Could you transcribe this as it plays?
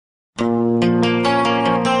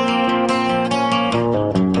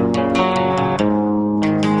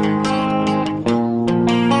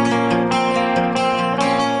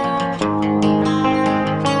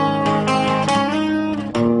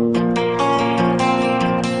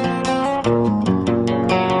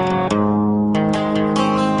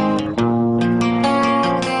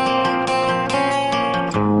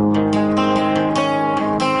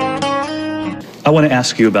want to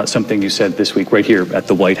ask you about something you said this week right here at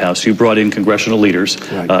the White House. You brought in congressional leaders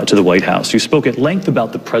to the White House. You spoke at length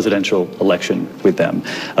about the presidential election with them,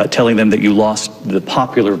 telling them that you lost the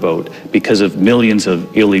popular vote because of millions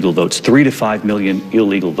of illegal votes, 3 to 5 million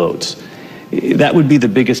illegal votes. That would be the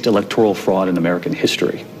biggest electoral fraud in American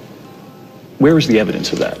history. Where is the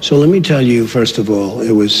evidence of that? So let me tell you, first of all,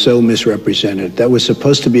 it was so misrepresented. That was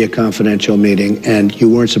supposed to be a confidential meeting, and you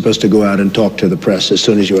weren't supposed to go out and talk to the press as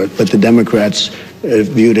soon as you were. But the Democrats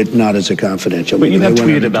viewed it not as a confidential meeting. But you have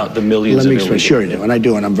tweeted about the millions of illegal Sure, you do, and I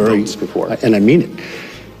do, and I'm very... before. And I mean it.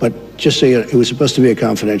 But just so you know, it was supposed to be a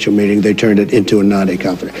confidential meeting. They turned it into a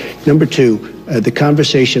non-confidential. Number two, the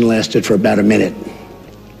conversation lasted for about a minute.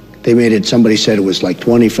 They made it, somebody said it was like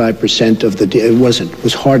 25% of the, it wasn't, it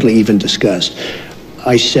was hardly even discussed.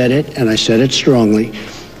 I said it, and I said it strongly,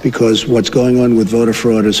 because what's going on with voter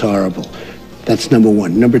fraud is horrible. That's number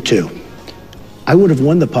one. Number two, I would have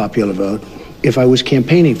won the popular vote if I was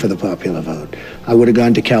campaigning for the popular vote. I would have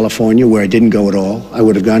gone to California, where I didn't go at all. I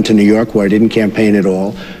would have gone to New York, where I didn't campaign at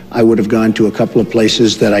all. I would have gone to a couple of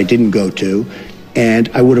places that I didn't go to. And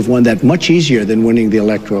I would have won that much easier than winning the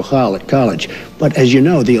Electoral College. But as you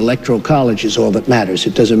know, the Electoral College is all that matters.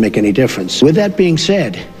 It doesn't make any difference. With that being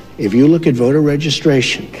said, if you look at voter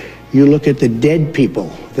registration, you look at the dead people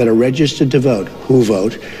that are registered to vote, who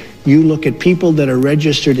vote, you look at people that are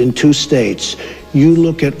registered in 2 states, you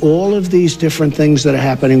look at all of these different things that are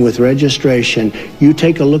happening with registration, you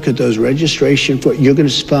take a look at those registration, you're going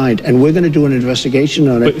to find, and we're going to do an investigation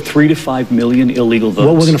on it. But 3 to 5 million illegal votes?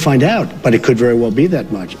 Well, we're going to find out, but it could very well be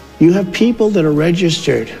that much. You have people that are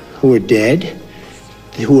registered who are dead,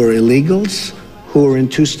 who are illegals, who are in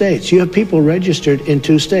 2 states. You have people registered in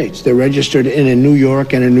 2 states. They're registered in New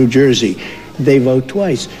York and in New Jersey. They vote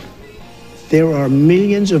twice. There are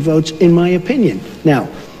millions of votes, in my opinion. Now,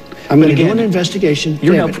 I'm going to do an investigation.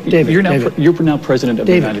 You're now president of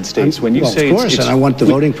the United States. When you say of course, and I want the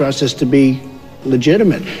voting process to be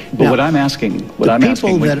legitimate. But now, what I'm asking,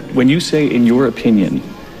 when you say, in your opinion,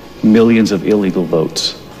 millions of illegal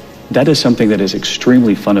votes, that is something that is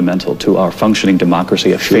extremely fundamental to our functioning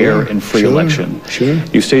democracy, a fair and free election.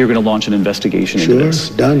 You say you're going to launch an investigation into this.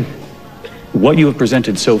 Done. What you have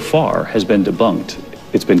presented so far has been debunked.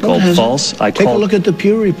 It's been called false. Take a look at the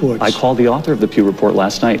Pew reports. I called the author of the Pew report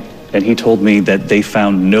last night, and he told me that they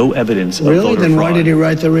found no evidence of voter fraud. Really? Then why did he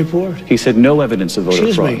write the report? He said no evidence of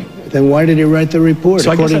voter fraud. Excuse me. Then why did he write the report?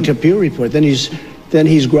 So according to Pew report, then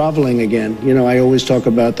he's groveling again. You know, I always talk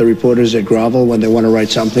about the reporters that grovel when they want to write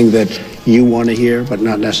something that you want to hear, but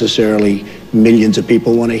not necessarily millions of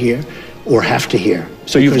people want to hear or have to hear.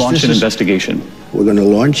 So you've launched an investigation. We're going to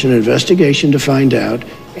launch an investigation to find out,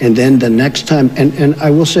 and then the next time, and I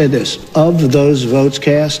will say this, of those votes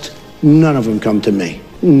cast, none of them come to me.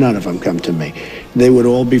 None of them come to me. They would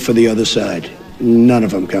all be for the other side. None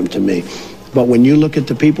of them come to me. But when you look at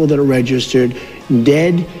the people that are registered,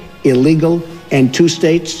 dead, illegal, and 2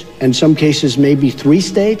 states, and some cases maybe 3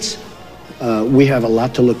 states, we have a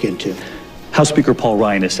lot to look into. House Speaker Paul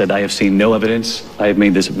Ryan has said, I have seen no evidence. I have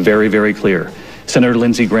made this very, very clear. Senator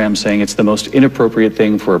Lindsey Graham saying it's the most inappropriate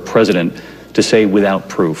thing for a president to say without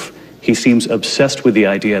proof. He seems obsessed with the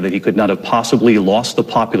idea that he could not have possibly lost the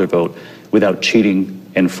popular vote without cheating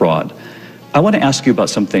and fraud. I want to ask you about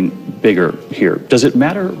something bigger here. Does it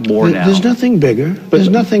matter more now? There's nothing bigger. There's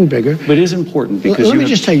nothing bigger. But it is important because let me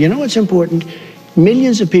just tell you, you know what's important?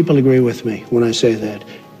 Millions of people agree with me when I say that.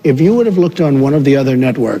 If you would have looked on one of the other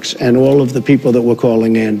networks and all of the people that were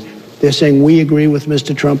calling in, they're saying, we agree with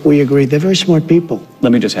Mr. Trump, we agree. They're very smart people.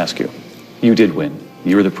 Let me just ask you, you did win.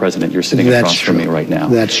 You're the president. You're sitting across from me right now.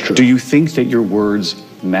 That's true. Do you think that your words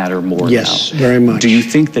matter more now? Yes, very much. Do you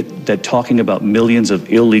think that talking about millions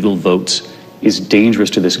of illegal votes is dangerous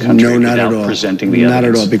to this country without presenting the evidence? Not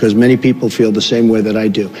at all, because many people feel the same way that I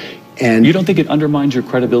do. And you don't think it undermines your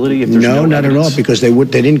credibility if there's no evidence? Not at all, because they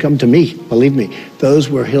didn't come to me, believe me. Those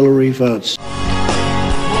were Hillary votes.